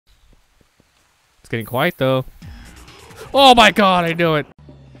It's getting quiet though. Oh my god, I knew it.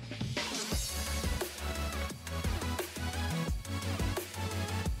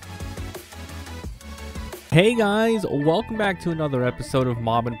 Hey guys, welcome back to another episode of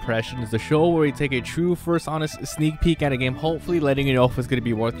Mabimpressions, the show where we take a true first honest sneak peek at a game, hopefully letting you know if it's going to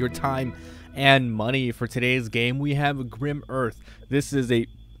be worth your time and money. For today's game, we have Grim Earth. This is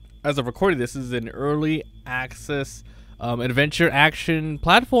as of recording, this is an early access adventure action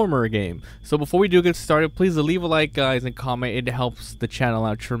platformer game. So before we do get started, please leave a like, guys, and comment. It helps the channel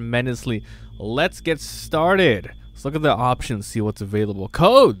out tremendously. Let's get started. Let's look at the options, see what's available.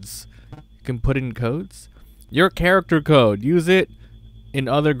 Codes. You can put in codes. Your character code. Use it in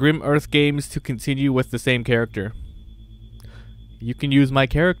other Grim Earth games to continue with the same character. You can use my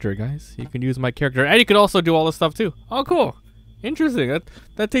character, guys. You can use my character. And you can also do all this stuff too. Oh, cool. Interesting.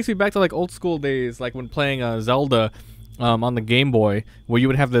 That takes me back to like old school days, like when playing Zelda on the Game Boy, where you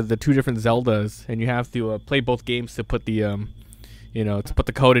would have the two different Zeldas, and you have to play both games to put the, to put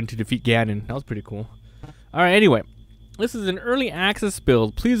the code in to defeat Ganon. That was pretty cool. Alright, anyway. This is an early access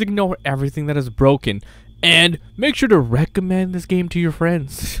build. Please ignore everything that is broken. And make sure to recommend this game to your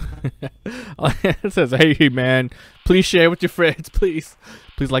friends. It says, hey man, please share with your friends, please.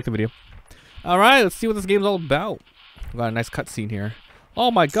 Please like the video. Alright, let's see what this game's all about. We got a nice cutscene here.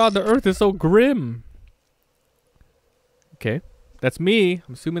 Oh my god, the earth is so grim. Okay, that's me.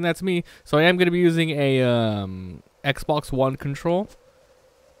 I'm assuming that's me. So I am going to be using a Xbox One control.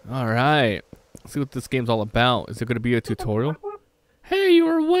 Alright, let's see what this game's all about. Is it going to be a tutorial? Hey,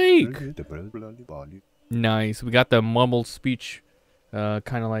 you're awake! Nice. We got the mumbled speech, kind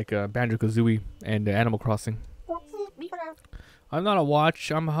of like Banjo-Kazooie and Animal Crossing. I'm not a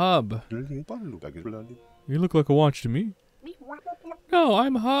watch, I'm a hub. You look like a watch to me. No,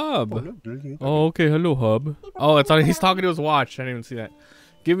 I'm hub. Oh, okay. Hello, hub. Oh, he's talking to his watch. I didn't even see that.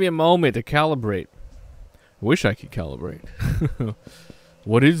 Give me a moment to calibrate. I wish I could calibrate.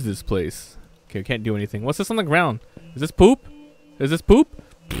 What is this place? Okay, I can't do anything. What's this on the ground? Is this poop? Is this poop?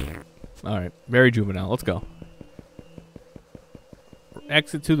 Alright, very juvenile. Let's go.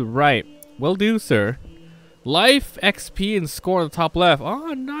 Exit to the right. Will do, sir. Life, XP, and score on the top left.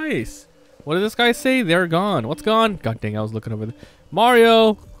 Oh, nice. What did this guy say? They're gone. What's gone? God dang, I was looking over there.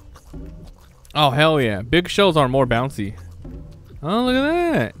 Mario! Oh, hell yeah. Big shells are more bouncy. Oh, look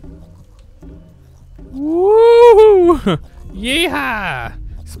at that. Woo! Yeehaw!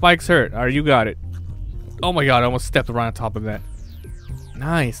 Spikes hurt. Alright, you got it. Oh my god, I almost stepped right on top of that.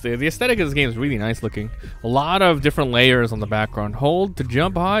 Nice. The aesthetic of this game is really nice looking. A lot of different layers on the background. Hold to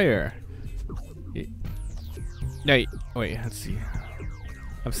jump higher. Wait, let's see.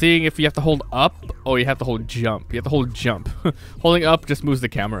 I'm seeing if you have to hold up. Oh, you have to hold jump. You have to hold jump. Holding up just moves the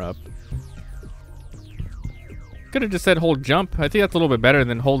camera up. Could have just said hold jump. I think that's a little bit better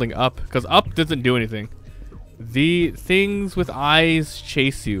than holding up, because up doesn't do anything. The things with eyes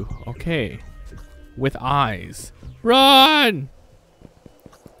chase you. Okay. With eyes. Run!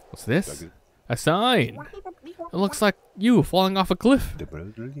 What's this? A sign. It looks like you falling off a cliff.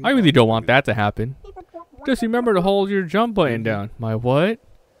 I really don't want that to happen. Just remember to hold your jump button down. My what?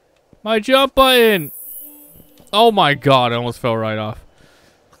 My jump button! Oh my god, I almost fell right off.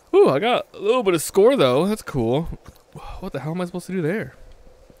 Ooh, I got a little bit of score though. That's cool. What the hell am I supposed to do there?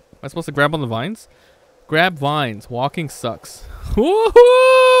 Am I supposed to grab on the vines? Grab vines. Walking sucks.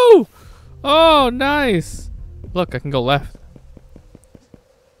 Woohoo! Oh, nice. Look, I can go left.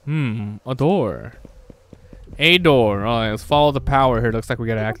 A door. A door. Alright, let's follow the power here. Looks like we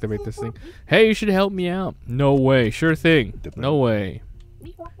gotta activate this thing. Hey, you should help me out. No way. Sure thing. No way.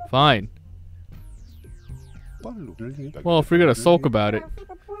 Fine. Well, if we're gonna sulk about it.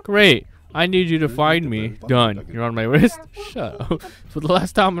 Great. I need you to find me. Done. You're on my wrist? Shut up. For the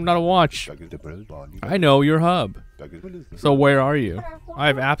last time, I'm not a watch. I know, you're hub. So where are you? I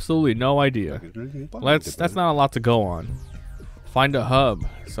have absolutely no idea. That's not a lot to go on. Find a hub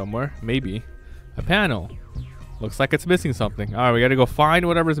somewhere. Maybe. A panel. Looks like it's missing something. Alright, we gotta go find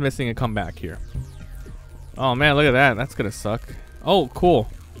whatever's missing and come back here. Oh man, look at that. That's gonna suck. Oh, cool.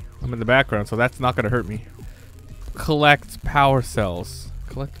 I'm in the background, so that's not gonna hurt me. Collect power cells.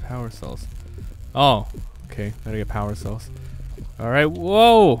 Collect power cells. Oh, okay. Gotta get power cells. Alright,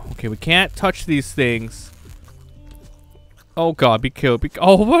 whoa. Okay, we can't touch these things. Oh god, be killed.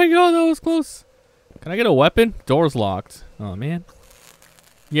 Oh my god, that was close. Can I get a weapon? Door's locked. Oh man.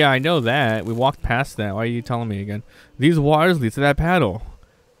 Yeah, I know that. We walked past that. Why are you telling me again? These wires lead to that paddle.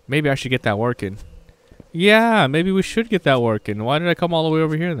 Maybe I should get that working. Yeah, maybe we should get that working. Why did I come all the way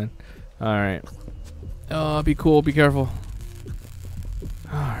over here then? Alright. Oh, be cool. Be careful.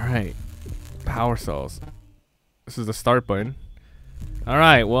 Alright. Power cells. This is the start button.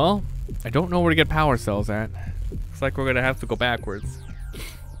 Alright, well, I don't know where to get power cells at. It's like we're gonna have to go backwards.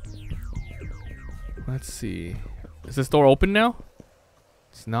 Let's see. Is this door open now?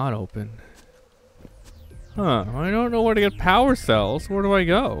 It's not open. Huh, I don't know where to get power cells. Where do I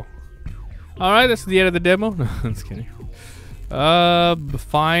go? Alright, that's the end of the demo. No, I'm just kidding.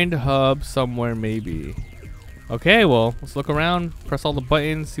 Find hub somewhere maybe. Okay, well, let's look around. Press all the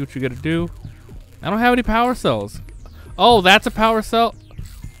buttons, see what you gotta do. I don't have any power cells. Oh, that's a power cell?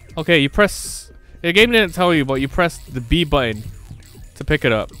 Okay, you press... The game didn't tell you, but you press the B button to pick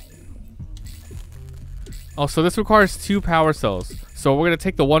it up. Oh, so this requires 2 power cells. So we're gonna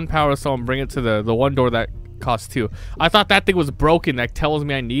take the 1 power cell and bring it to the one door that costs 2. I thought that thing was broken. That tells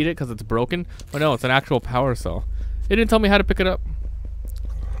me I need it because it's broken. But no, it's an actual power cell. It didn't tell me how to pick it up.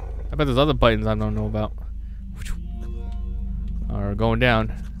 I bet there's other buttons I don't know about. Alright, going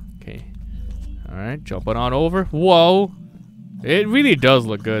down. Okay. Alright, jumping on over. Whoa! It really does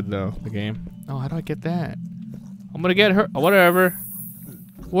look good though, the game. Oh, how do I get that? I'm gonna get her. Whatever.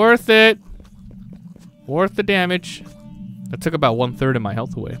 Worth it. Worth the damage. That took about 1/3 of my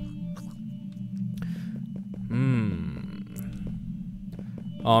health away.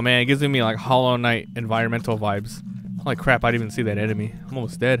 Oh man, it gives me like Hollow Knight environmental vibes. Holy crap, I didn't even see that enemy. I'm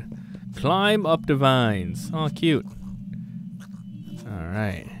almost dead. Climb up the vines. Oh, cute.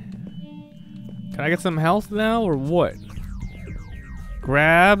 Alright. Can I get some health now or what?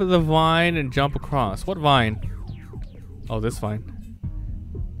 Grab the vine and jump across. What vine? Oh, this vine.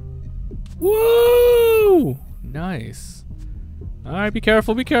 Woo! Nice. Alright, be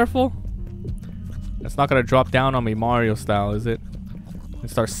careful, be careful. That's not gonna drop down on me Mario style, is it? And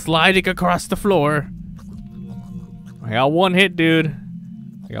start sliding across the floor. I got 1 hit, dude.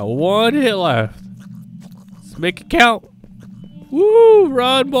 I got 1 hit left. Let's make it count. Woo!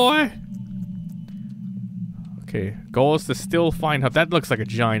 Run, boy! Okay, goal is to still find hub. That looks like a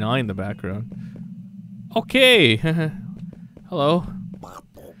giant eye in the background. Okay. Hello.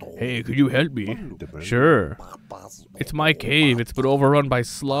 Hey, could you help me? Sure. It's my cave. It's been overrun by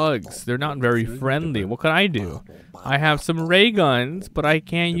slugs. They're not very friendly. What can I do? I have some ray guns, but I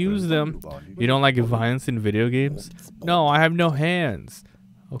can't use them. You don't like violence in video games? No, I have no hands.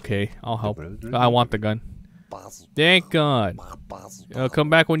 Okay, I'll help. I want the gun. Thank God.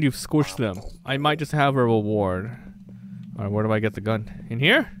 Come back when you've squished them. I might just have a reward. Alright, where do I get the gun? In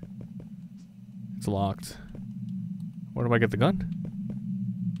here? It's locked. Where do I get the gun?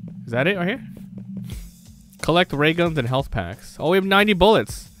 Is that it right here? Collect ray guns and health packs. Oh, we have 90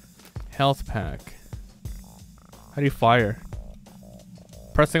 bullets. Health pack. How do you fire?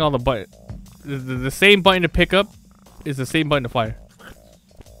 Pressing all the buttons. The same button to pick up is the same button to fire.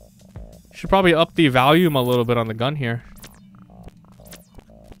 Should probably up the volume a little bit on the gun here.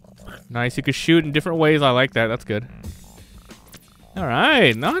 Nice, you can shoot in different ways. I like that. That's good.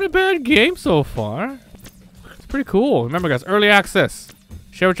 Alright, not a bad game so far. It's pretty cool. Remember guys, early access.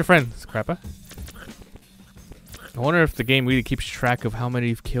 Share with your friends, crappa. I wonder if the game really keeps track of how many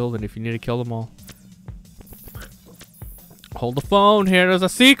you've killed and if you need to kill them all. Hold the phone here. There's a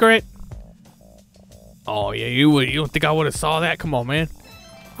secret. Oh yeah, you don't think I would have saw that? Come on, man.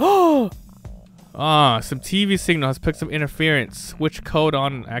 Oh, some TV signal has picked some interference. Switch code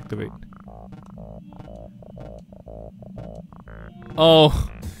on and activate. Oh,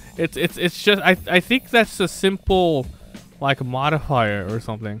 it's just I think that's a simple like modifier or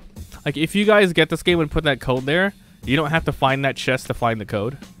something. Like if you guys get this game and put that code there, you don't have to find that chest to find the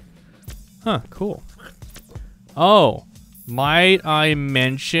code. Huh, cool. Oh, might I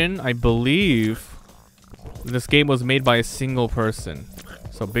mention, I believe this game was made by a single person.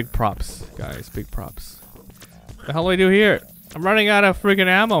 So big props, guys, big props. What the hell do I do here? I'm running out of freaking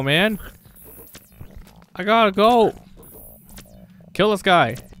ammo, man. I gotta go. Kill this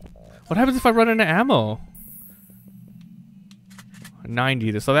guy. What happens if I run out of ammo?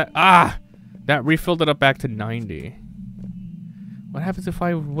 90. So that refilled it up back to 90. What happens if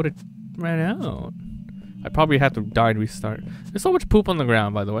I would have ran out? I probably have to die and restart. There's so much poop on the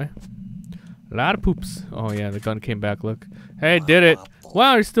ground, by the way. A lot of poops. Oh yeah, the gun came back. Look. Hey, did it.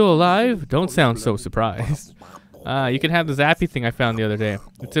 Wow, you're still alive? Don't sound so surprised. You can have the zappy thing I found the other day.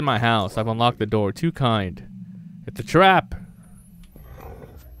 It's in my house. I've unlocked the door. Too kind. It's a trap.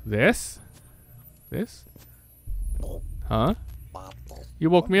 This? This? Huh? You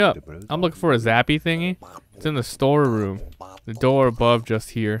woke me up. I'm looking for a zappy thingy. It's in the storeroom. The door above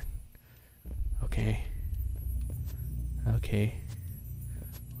just here. Okay. Okay.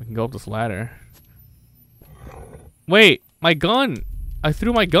 We can go up this ladder. Wait, my gun. I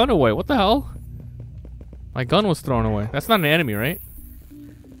threw my gun away. What the hell? My gun was thrown away. That's not an enemy, right?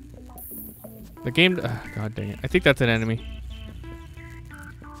 The game... God dang it. I think that's an enemy.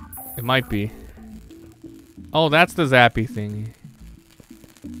 It might be. Oh, that's the zappy thingy.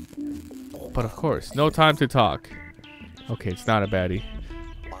 But of course, no time to talk. Okay, it's not a baddie.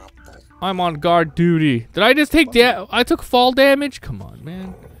 I'm on guard duty. Did I just take I took fall damage? Come on,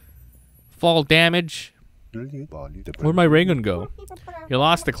 man. Fall damage. Where'd my ray gun go? You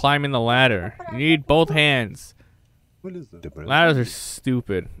lost to climbing the ladder. You need both hands. Ladders are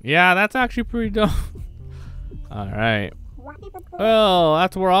stupid. Yeah, that's actually pretty dumb. Alright. Well,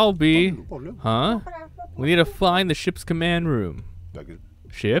 that's where I'll be. Huh? We need to find the ship's command room.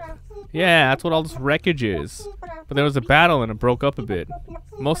 Ship? Yeah, that's what all this wreckage is. But there was a battle and it broke up a bit.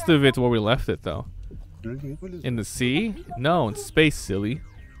 Most of it's where we left it, though. In the sea? No, in space, silly.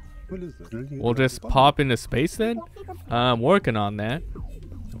 We'll just pop into space then? I'm working on that.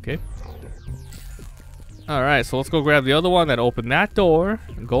 Okay. Alright, so let's go grab the other one that opened that door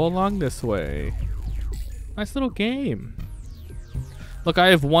and go along this way. Nice little game. Look, I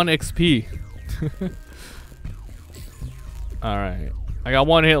have 1 XP. Alright. I got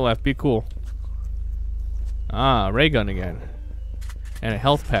 1 hit left. Be cool. Ah, ray gun again. And a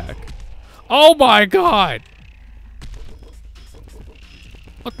health pack. Oh my god!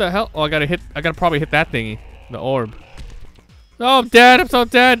 What the hell? Oh, I gotta probably hit that thingy. The orb. Oh, I'm dead. I'm so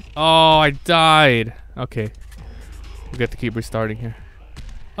dead. Oh, I died. Okay. We get to keep restarting here.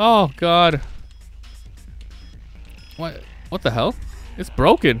 Oh god. What the hell? It's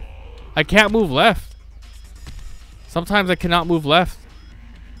broken. I can't move left. Sometimes I cannot move left.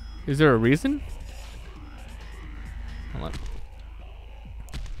 Is there a reason? Hold on.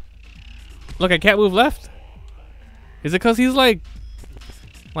 Look, I can't move left. Is it because he's like,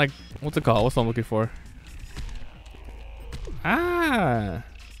 what's it called? What's I'm looking for? Ah.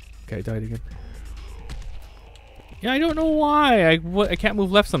 Okay, I died again. Yeah, I don't know why. I can't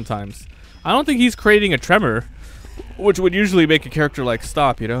move left sometimes. I don't think he's creating a tremor, which would usually make a character like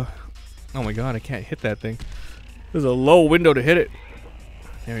stop, you know? Oh my god, I can't hit that thing. There's a low window to hit it.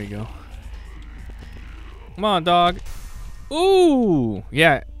 There you go. Come on, dog. Ooh.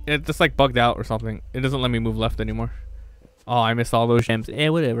 Yeah, it just like bugged out or something. It doesn't let me move left anymore. Oh, I missed all those gems. Eh,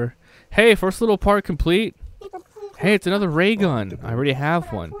 whatever. Hey, first little part complete. Hey, it's another ray gun. I already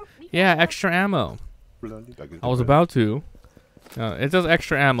have one. Yeah, extra ammo. I was about to. It does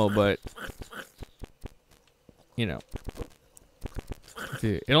extra ammo, but you know,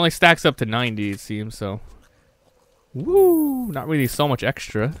 it only stacks up to 90, it seems. So, woo! Not really so much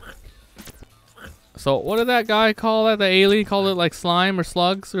extra. So, what did that guy call that? The alien called it like slime or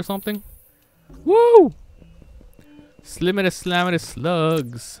slugs or something. Woo! Slimmitous slammitous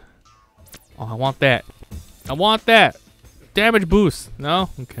slugs. Oh, I want that. I want that. Damage boost. No?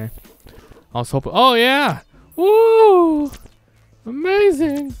 Okay. I was hoping. Oh, yeah. Woo!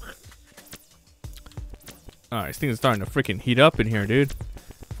 Amazing. Alright, this thing is starting to freaking heat up in here, dude.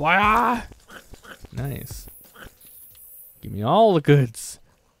 Fire! Nice. Give me all the goods.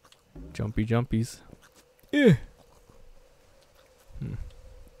 Jumpy jumpies. Yeah.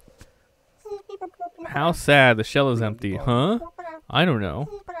 How sad the shell is empty, huh? I don't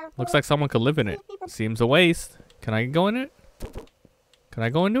know. Looks like someone could live in it. Seems a waste. Can I go in it? Can I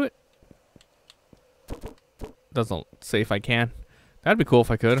go into it? Doesn't say if I can. That'd be cool if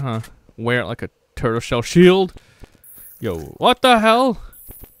I could, huh? Wear it like a turtle shell shield. Yo, what the hell?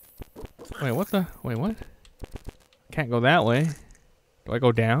 Wait, what the? Wait, what? Can't go that way. Do I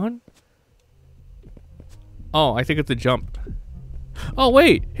go down? Oh, I think it's a jump. Oh,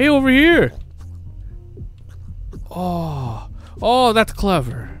 wait. Hey, over here. Oh. Oh, that's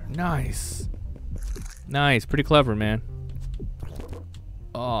clever. Nice. Nice. Pretty clever, man.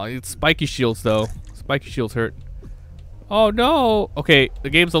 Oh, it's spiky shields, though. Spiky shields hurt. Oh, no. Okay, the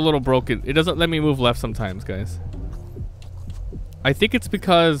game's a little broken. It doesn't let me move left sometimes, guys. I think it's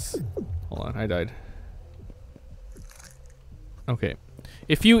because... Hold on, I died. Okay.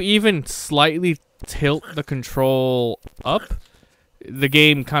 If you even slightly tilt the control up, the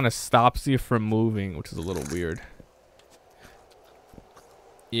game kind of stops you from moving, which is a little weird.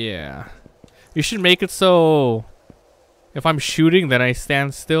 Yeah. You should make it so if I'm shooting, then I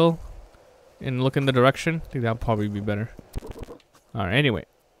stand still and look in the direction. I think that'll probably be better. Alright, anyway.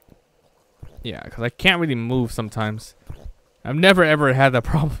 Yeah, because I can't really move sometimes. I've never ever had that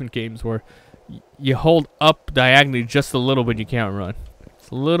problem in games where you hold up diagonally just a little but you can't run. It's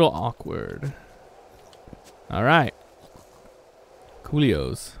a little awkward. Alright.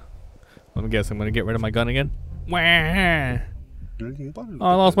 Coolios. Let me guess, I'm going to get rid of my gun again. Wah! Oh,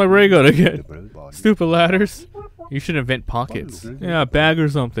 I lost my ray gun again. Stupid ladders. You should invent pockets. Yeah, a bag or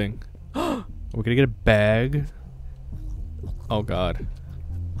something. We're gonna get a bag. Oh god.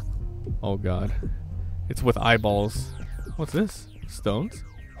 Oh god. It's with eyeballs. What's this? Stones?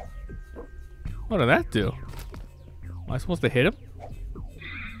 What did that do? Am I supposed to hit him?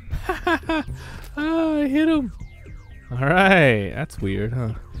 I hit him. Alright, that's weird,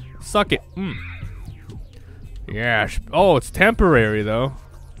 huh? Suck it. Yeah. Oh, it's temporary, though.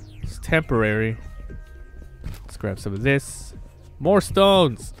 It's temporary. Let's grab some of this. More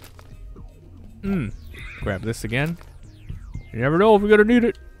stones. Grab this again. You never know if we're gonna need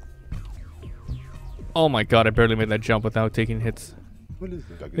it. Oh my god, I barely made that jump without taking hits.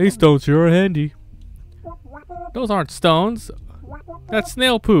 These stones here are handy. Those aren't stones. That's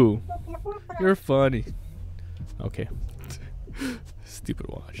snail poo. You're funny. Okay. Stupid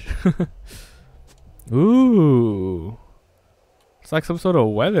watch. Ooh. It's like some sort of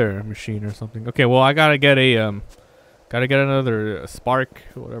weather machine or something. Okay, well I gotta get a another spark,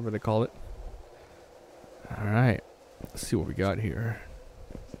 whatever they call it. Alright. Let's see what we got here.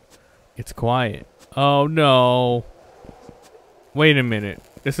 It's quiet. Oh no. Wait a minute.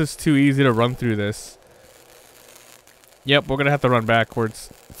 This is too easy to run through this. Yep, we're gonna have to run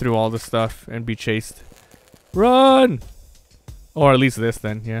backwards through all this stuff and be chased. Run! Or at least this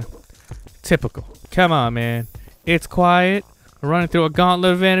then, yeah. Typical. Come on, man. It's quiet. We're running through a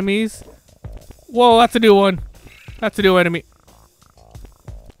gauntlet of enemies. Whoa, that's a new one. That's a new enemy.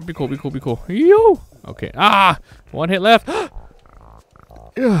 Be cool, be cool, be cool. Yo! Okay. Ah! One hit left.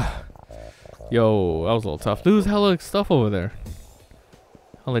 Yo, that was a little tough. Lose hella stuff over there.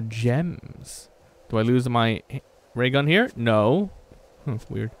 Hella gems. Do I lose my ray gun here? No.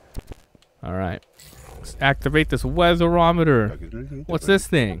 Weird. Alright. Let's activate this weatherometer. What's this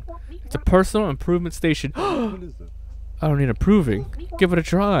thing? It's a personal improvement station. I don't need improving. Give it a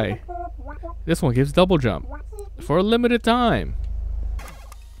try. This one gives double jump. For a limited time.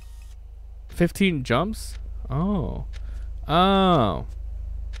 15 jumps? Oh. Oh.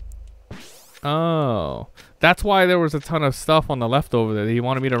 Oh. That's why there was a ton of stuff on the left over there. He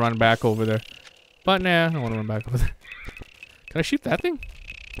wanted me to run back over there. But nah, I don't want to run back over there. Can I shoot that thing?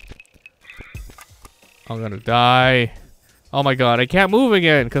 I'm gonna die. Oh my god, I can't move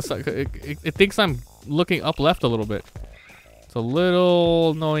again because it thinks I'm looking up left a little bit. It's a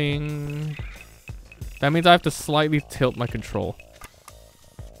little annoying. That means I have to slightly tilt my control.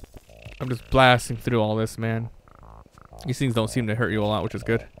 I'm just blasting through all this, man. These things don't seem to hurt you a lot, which is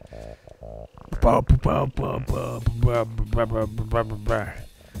good.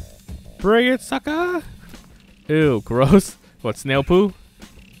 Bring it, sucker! Ew, gross. What, snail poo?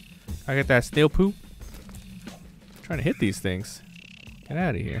 I get that snail poo? I'm trying to hit these things. Get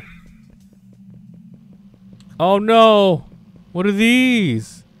out of here. Oh no! What are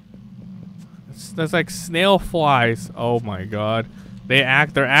these? That's like snail flies. Oh my god. They're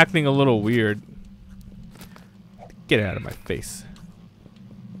acting a little weird. Get out of my face.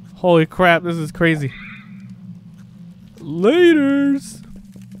 Holy crap, this is crazy. Laters!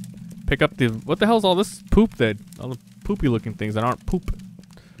 Pick up the... What the hell's all this poop then? All the poopy looking things that aren't poop.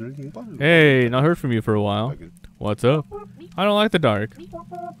 Hey, not heard from you for a while. What's up? I don't like the dark.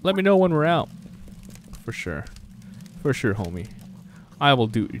 Let me know when we're out. For sure. For sure, homie. I will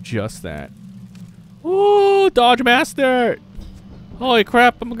do just that. Ooh, Dodge Master! Holy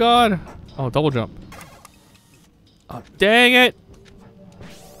crap, oh my god. Oh, double jump. Oh, dang it!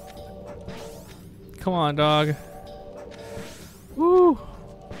 Come on, dog. Woo!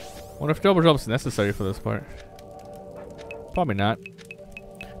 Wonder if double jump's necessary for this part. Probably not.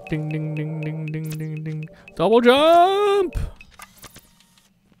 Ding, ding, ding, ding, ding, ding, ding. Double jump!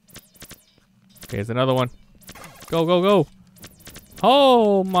 Okay, here's another one. Go, go, go!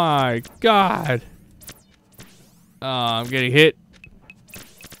 Oh my god! I'm getting hit.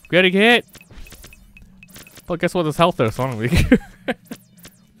 Getting hit! Well, guess what? There's health there, so I'm weak.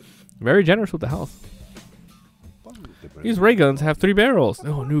 Very generous with the health. These ray guns have 3 barrels.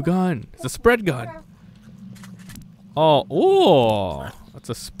 Oh, new gun. It's a spread gun. Oh, ooh. That's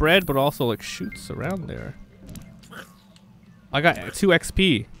a spread, but also like shoots around there. I got 2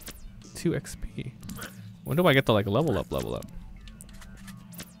 XP. 2 XP. When do I get to like level up, level up?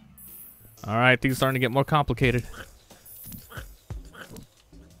 Alright, things are starting to get more complicated.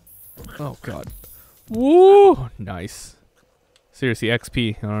 Oh god. Woo! Nice. Seriously,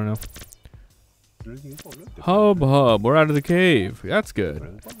 XP. I don't know. Hub, hub. We're out of the cave. That's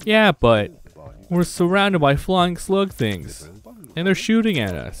good. Yeah, but we're surrounded by flying slug things. And they're shooting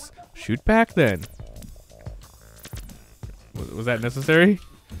at us. Shoot back then. Was that necessary?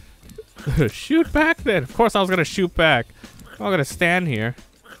 Shoot back then. Of course I was going to shoot back. I'm not going to stand here.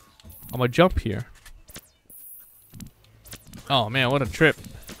 I'm going to jump here. Oh man, what a trip.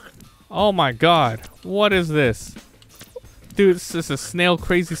 Oh my god. What is this? Dude, this is a snail,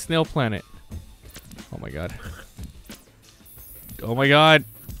 crazy snail planet. Oh my god. Oh my god.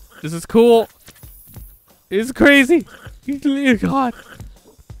 This is cool. It's crazy. God.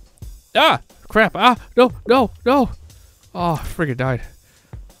 Ah, crap. Ah, no, no, no. Oh, friggin' died.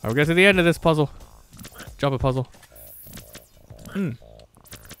 Alright, we're getting to the end of this puzzle. Jump a puzzle.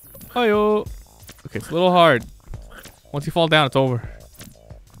 Hi-yo. Okay, it's a little hard. Once you fall down, it's over.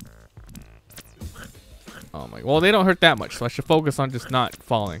 Oh my, well, they don't hurt that much, so I should focus on just not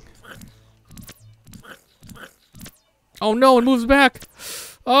falling. Oh no, it moves back.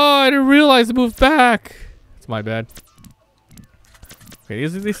 Oh, I didn't realize it moved back. It's my bad. Okay,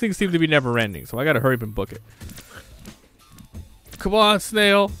 these things seem to be never ending, so I gotta hurry up and book it. Come on,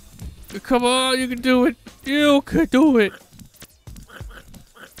 snail. Come on, you can do it. You can do it.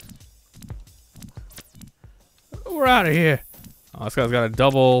 We're out of here. Oh, this guy's got a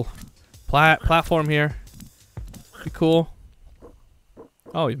double platform here. Be cool.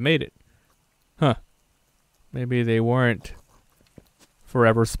 Oh, he made it. Huh. Maybe they weren't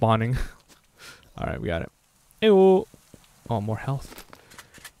forever spawning. Alright, we got it. Ew. Oh, more health.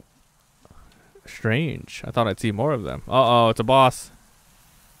 Strange. I thought I'd see more of them. Uh-oh, it's a boss.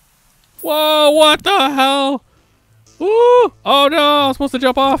 Whoa, what the hell? Ooh! Oh no, I'm supposed to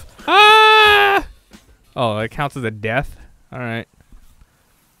jump off. Ah! Oh, it counts as a death? Alright.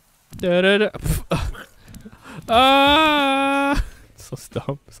 Da-da-da. Ah! So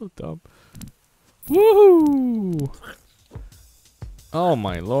dumb, so dumb. Woohoo! Oh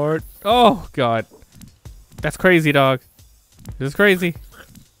my lord. Oh god. That's crazy, dog. This is crazy.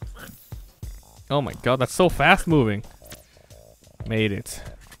 Oh my god, that's so fast moving. Made it.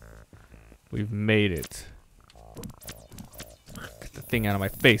 We've made it. Get the thing out of my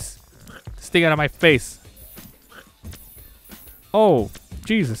face. This thing out of my face. Oh,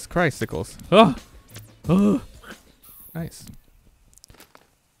 Jesus Christicles. Oh. Oh. Nice.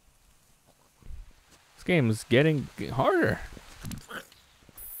 This game is getting harder.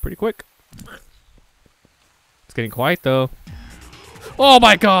 Pretty quick. It's getting quiet though. Oh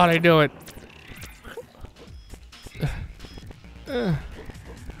my god, I knew it.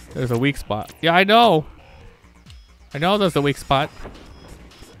 There's a weak spot. Yeah, I know. I know there's a weak spot.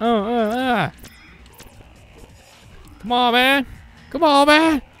 Come on, man. Come on,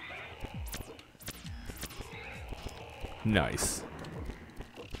 man. Nice.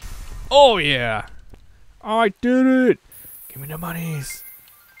 Oh, yeah. I did it. Give me the monies.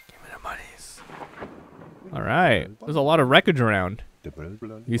 Give me the monies. All right. There's a lot of wreckage around.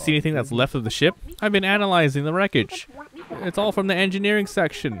 You see anything that's left of the ship? I've been analyzing the wreckage. It's all from the engineering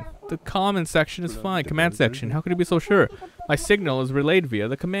section. The common section is fine. Command section. How could you be so sure? My signal is relayed via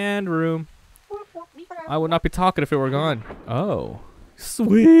the command room. I would not be talking if it were gone. Oh.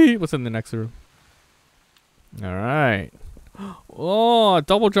 Sweet. What's in the next room? Alright. Oh,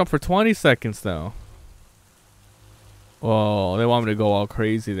 double jump for 20 seconds though. Oh, they want me to go all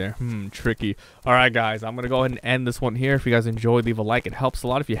crazy there. Tricky. Alright guys, I'm going to go ahead and end this one here. If you guys enjoyed, leave a like. It helps a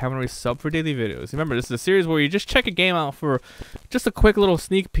lot if you haven't already subbed for daily videos. Remember, this is a series where you just check a game out for just a quick little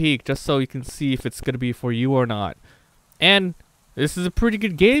sneak peek, just so you can see if it's going to be for you or not. And this is a pretty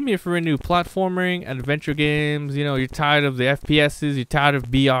good game if you're into platforming, adventure games. You know, you're tired of the FPSs, you're tired of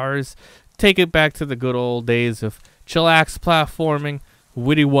BRs. Take it back to the good old days of chillax platforming,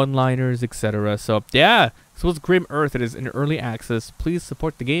 witty one-liners, etc. So, yeah. So it's Grim Earth. It is in early access. Please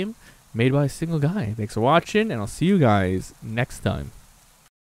support the game made by a single guy. Thanks for watching, and I'll see you guys next time.